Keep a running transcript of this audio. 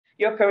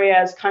your career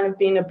as kind of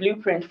being a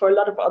blueprint for a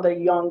lot of other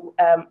young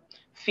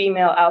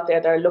female out there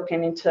that are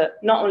looking into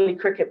not only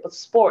cricket, but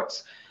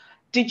sports.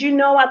 Did you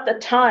know at the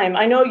time,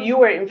 I know you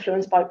were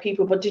influenced by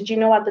people, but did you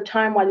know at the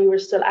time while you were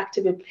still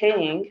actively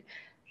playing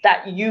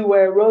that you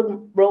were a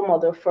role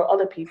model for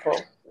other people?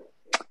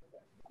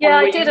 Yeah,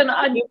 I did.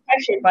 And you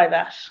pressured by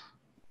that?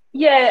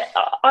 Yeah,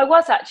 I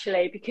was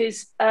actually,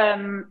 because,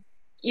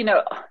 you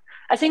know,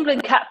 as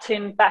England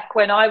captain back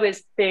when I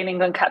was being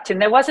England captain,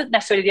 there wasn't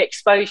necessarily the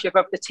exposure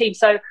of the team.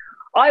 So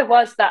I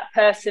was that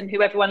person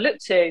who everyone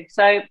looked to.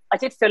 So I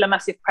did feel a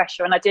massive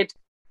pressure, and I did,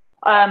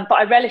 but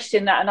I relished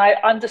in that, and I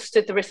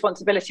understood the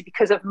responsibility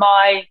because of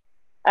my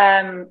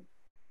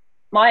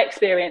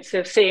experience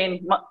of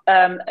seeing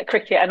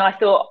cricket. And I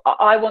thought,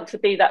 I want to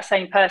be that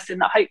same person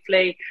that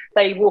hopefully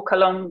they walk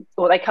along,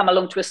 or they come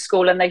along to a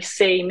school and they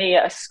see me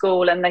at a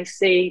school and they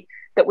see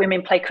that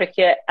women play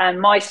cricket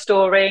and my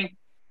story,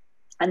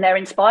 and they're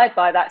inspired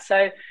by that.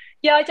 So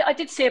yeah, I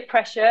did see a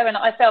pressure, and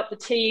I felt the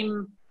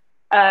team,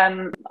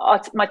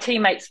 my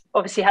teammates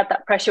obviously had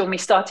that pressure when we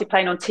started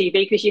playing on TV,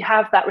 because you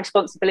have that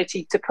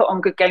responsibility to put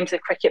on good games of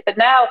cricket. But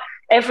now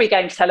every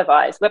game's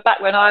televised. But back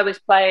when I was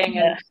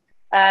playing,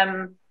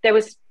 and there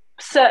was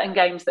certain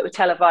games that were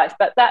televised,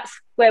 but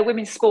that's where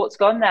women's sport's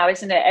gone now,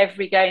 isn't it?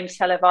 Every game's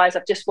televised.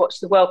 I've just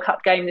watched the World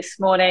Cup game this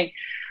morning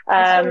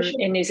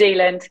in New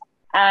Zealand,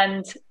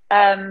 and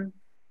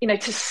you know,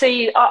 to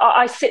see,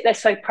 I sit there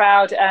so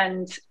proud,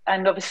 and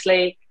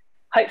obviously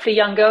hopefully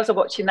young girls are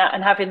watching that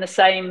and having the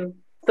same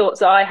thoughts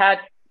that I had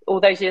all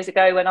those years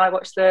ago when I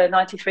watched the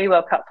 '93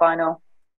 World Cup final.